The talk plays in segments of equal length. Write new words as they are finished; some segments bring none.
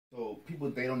people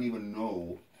they don't even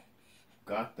know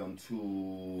got them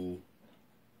to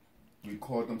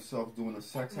record themselves doing a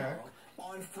sex act?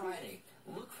 On Friday.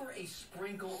 Look for a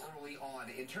sprinkle early on.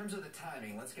 In terms of the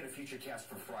timing, let's get a future cast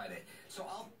for Friday. So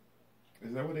I'll...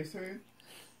 Is that what they saying?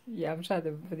 Yeah, I'm trying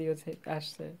to videotape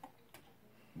Ashton.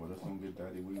 Well, let's don't get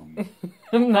daddy wee.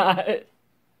 I'm not.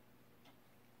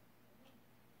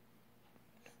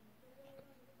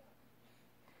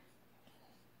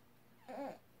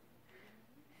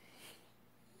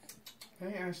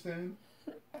 Hey, Ashton.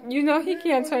 You know he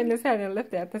can't turn his head and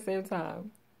lift it at the same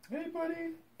time. Hey,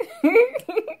 buddy.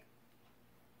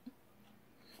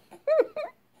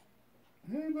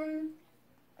 Hey, buddy.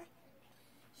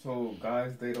 So,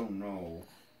 guys, they don't know.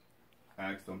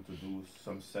 Asked them to do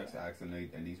some sex acts, and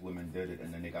these women did it,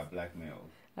 and then they got blackmailed.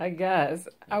 I guess.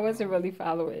 I wasn't really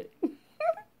following. But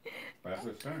that's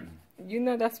what's saying. You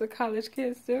know that's what college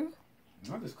kids do?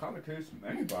 Not just college kids,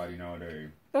 anybody nowadays.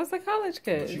 Those are college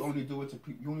kids. But you only do it to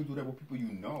people. You only do that with people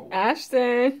you know.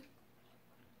 Ashton.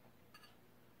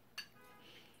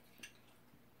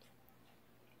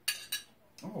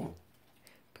 Oh.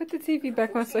 Put the TV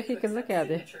back on so he can look at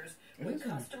it. When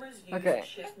customers use Okay.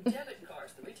 chip debit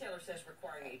cards, the retailer says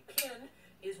requiring a PIN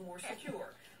is more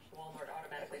secure. Walmart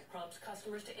automatically prompts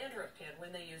customers to enter a PIN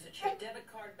when they use a chip debit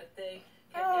card, but they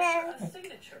can enter a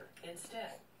signature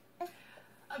instead.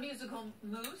 A musical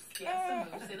moose, yes,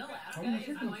 a moose in Alaska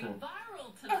is going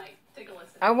viral tonight. Take a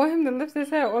listen. I want him to lift his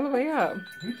head all the way up.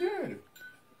 He did.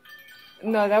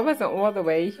 No, that wasn't all the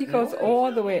way. He goes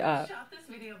all the way up. Shot this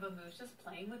video of a moose just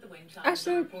playing with the wind chimes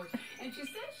Actually- on the porch, and she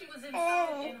said she was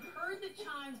inside and heard the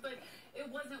chimes, but it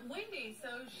wasn't windy, so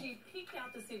she peeked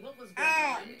out to see what was going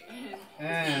on.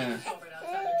 And she saw right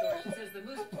outside her door. She says the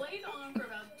moose played on for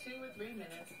about 2 or 3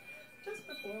 minutes just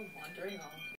before wandering off.